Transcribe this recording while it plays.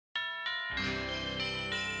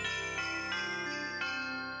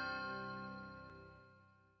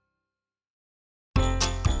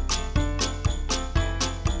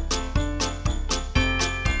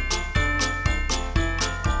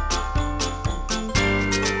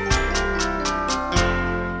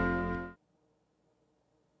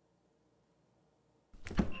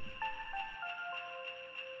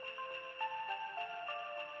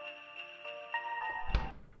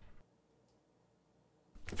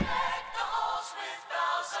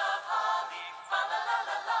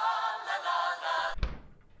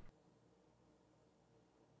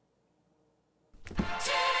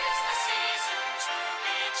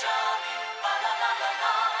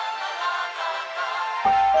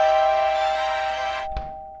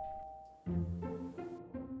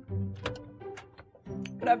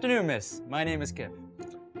afternoon, miss. My name is Kip.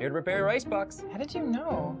 Here to repair your icebox. How did you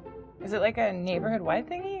know? Is it like a neighborhood-wide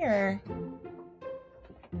thingy, or?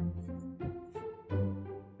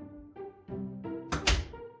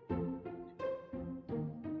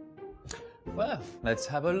 Well, let's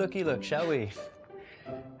have a looky look, shall we?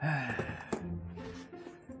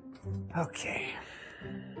 Okay.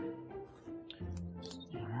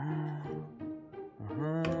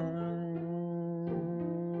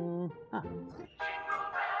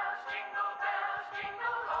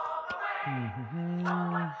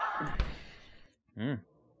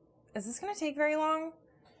 Is this gonna take very long?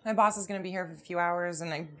 My boss is gonna be here for a few hours,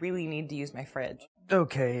 and I really need to use my fridge.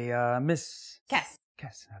 Okay, Miss... Cass.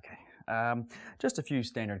 Cass, okay. Just a few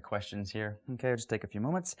standard questions here. Okay, it'll just take a few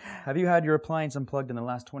moments. Have you had your appliance unplugged in the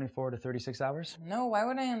last 24 to 36 hours? No, why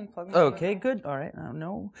would I unplug my Okay, good. All right.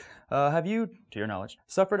 No. Have you, to your knowledge,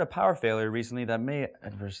 suffered a power failure recently that may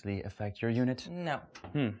adversely affect your unit? No.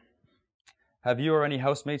 Have you or any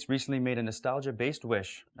housemates recently made a nostalgia-based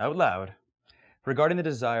wish, out loud, regarding the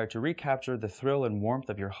desire to recapture the thrill and warmth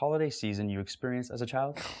of your holiday season you experienced as a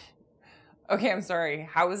child? Okay, I'm sorry.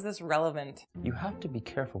 How is this relevant? You have to be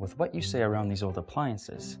careful with what you say around these old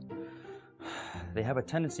appliances. They have a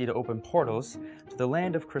tendency to open portals to the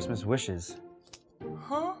land of Christmas wishes.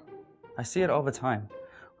 Huh? I see it all the time.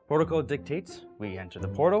 Protocol dictates we enter the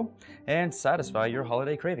portal and satisfy your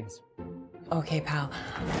holiday cravings. Okay, pal.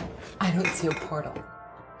 I don't see a portal.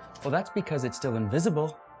 Well, that's because it's still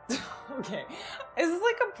invisible. Okay. Is this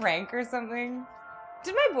like a prank or something?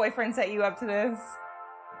 Did my boyfriend set you up to this?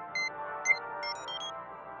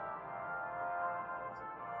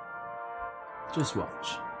 Just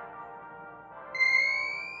watch.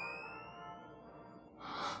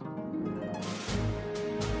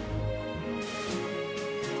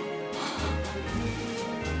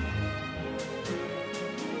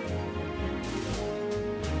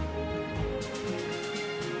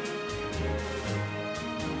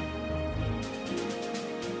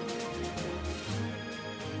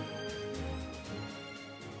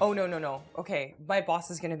 Oh, no. Okay, my boss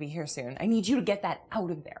is gonna be here soon. I need you to get that out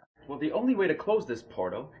of there. Well, the only way to close this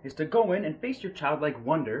portal is to go in and face your childlike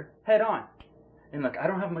wonder head on. And look, I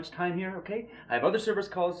don't have much time here, okay? I have other service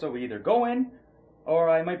calls, so we either go in, or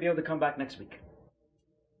I might be able to come back next week.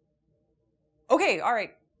 Okay, all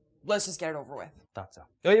right. Let's just get it over with. Thought so.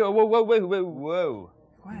 Whoa, whoa.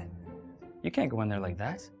 What? You can't go in there like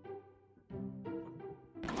that.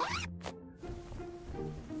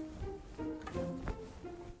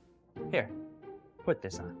 Here, put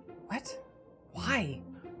this on. What? Why?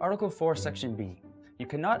 Article 4, Section B. You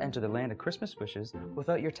cannot enter the land of Christmas wishes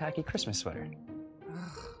without your tacky Christmas sweater.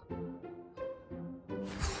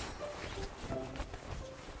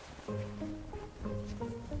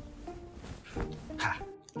 Ha!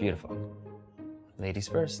 Beautiful. Ladies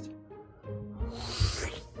first.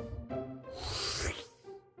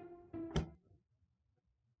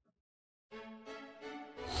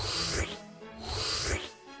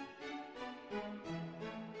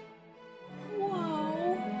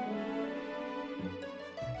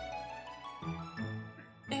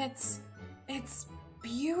 It's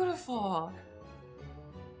beautiful.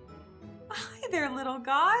 Hi there, little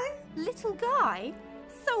guy. Little guy?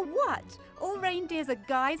 So what? All reindeers are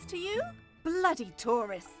guys to you? Bloody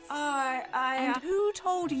tourists. And who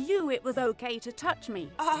told you it was okay to touch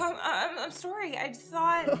me? I'm sorry. I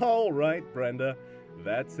thought... All right, Brenda.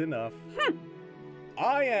 That's enough.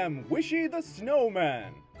 I am Wishy the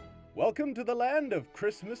Snowman. Welcome to the land of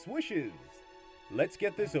Christmas wishes. Let's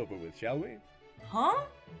get this over with, shall we? Huh?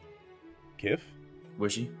 Kif?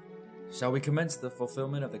 Wishy, shall we commence the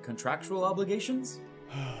fulfillment of the contractual obligations?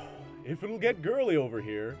 If it'll get girly over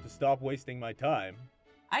here to stop wasting my time.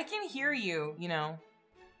 I can hear you, you know.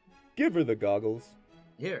 Give her the goggles.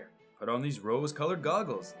 Here, put on these rose-colored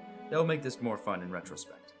goggles. They'll make this more fun in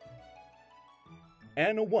retrospect.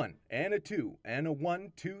 And a 1, and a 2, and a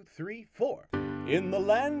 1, 2, 3, 4. In the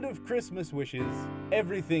land of Christmas wishes,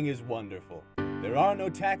 everything is wonderful. There are no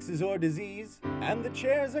taxes or disease, and the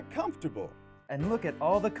chairs are comfortable. And look at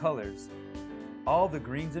all the colors. All the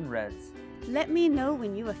greens and reds. Let me know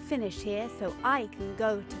when you are finished here so I can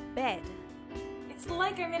go to bed. It's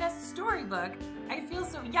like I'm in a storybook. I feel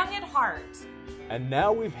so young at heart. And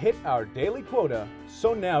now we've hit our daily quota,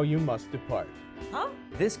 so now you must depart. Huh?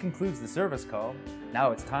 This concludes the service call.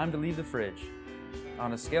 Now it's time to leave the fridge.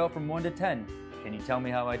 On a scale from 1 to 10, can you tell me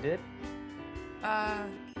how I did?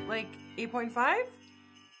 Like 8.5?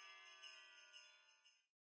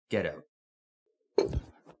 Get out.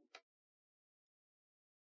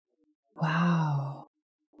 Wow.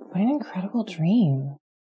 What an incredible dream.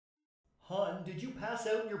 Hon, did you pass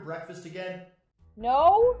out your breakfast again?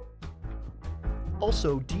 No?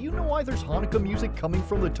 Also, do you know why there's Hanukkah music coming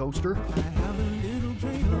from the toaster? I have a little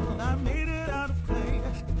dreidel, I made it out of clay.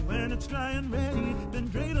 When it's dry and ready, then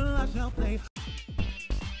dreidel I shall play.